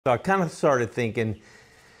So I kind of started thinking,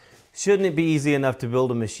 shouldn't it be easy enough to build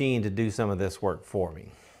a machine to do some of this work for me?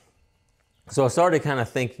 So I started kind of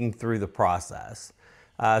thinking through the process.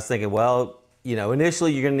 I was thinking, well,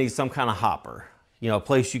 initially you're going to need some kind of hopper, a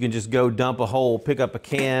place you can just go dump a hole, pick up a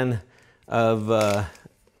can of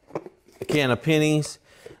pennies,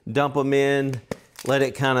 dump them in, let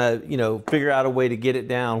it kind of, figure out a way to get it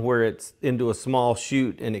down where it's into a small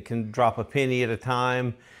chute and it can drop a penny at a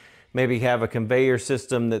time. Maybe have a conveyor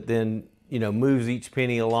system that then, moves each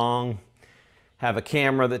penny along. Have a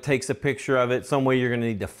camera that takes a picture of it. Some way you're going to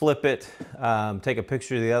need to flip it, take a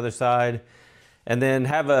picture of the other side, and then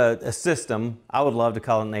have a system. I would love to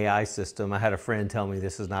call it an AI system. I had a friend tell me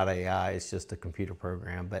this is not AI, it's just a computer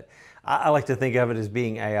program. But I like to think of it as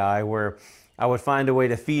being AI, where I would find a way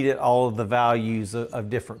to feed it all of the values of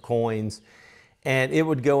different coins, and it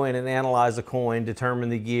would go in and analyze a coin, determine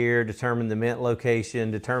the year, determine the mint location,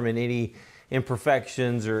 determine any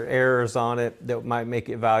imperfections or errors on it that might make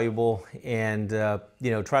it valuable, and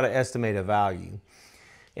try to estimate a value.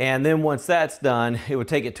 And then once that's done, it would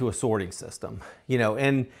take it to a sorting system.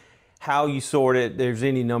 And how you sort it, there's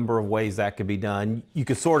any number of ways that could be done. You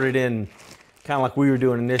could sort it in kind of like we were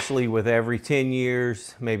doing initially, with every 10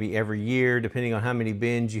 years, maybe every year, depending on how many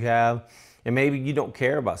bins you have. And maybe you don't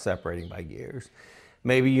care about separating by years.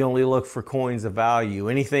 Maybe you only look for coins of value.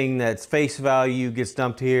 Anything that's face value gets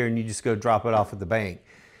dumped here and you just go drop it off at the bank.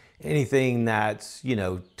 Anything that's,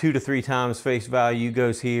 2 to 3 times face value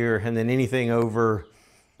goes here, and then anything over,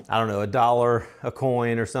 I don't know, $1 a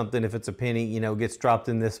coin or something, if it's a penny, gets dropped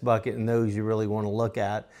in this bucket, and those you really want to look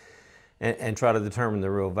at and try to determine the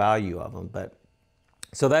real value of them.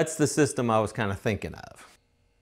 So that's the system I was kind of thinking of.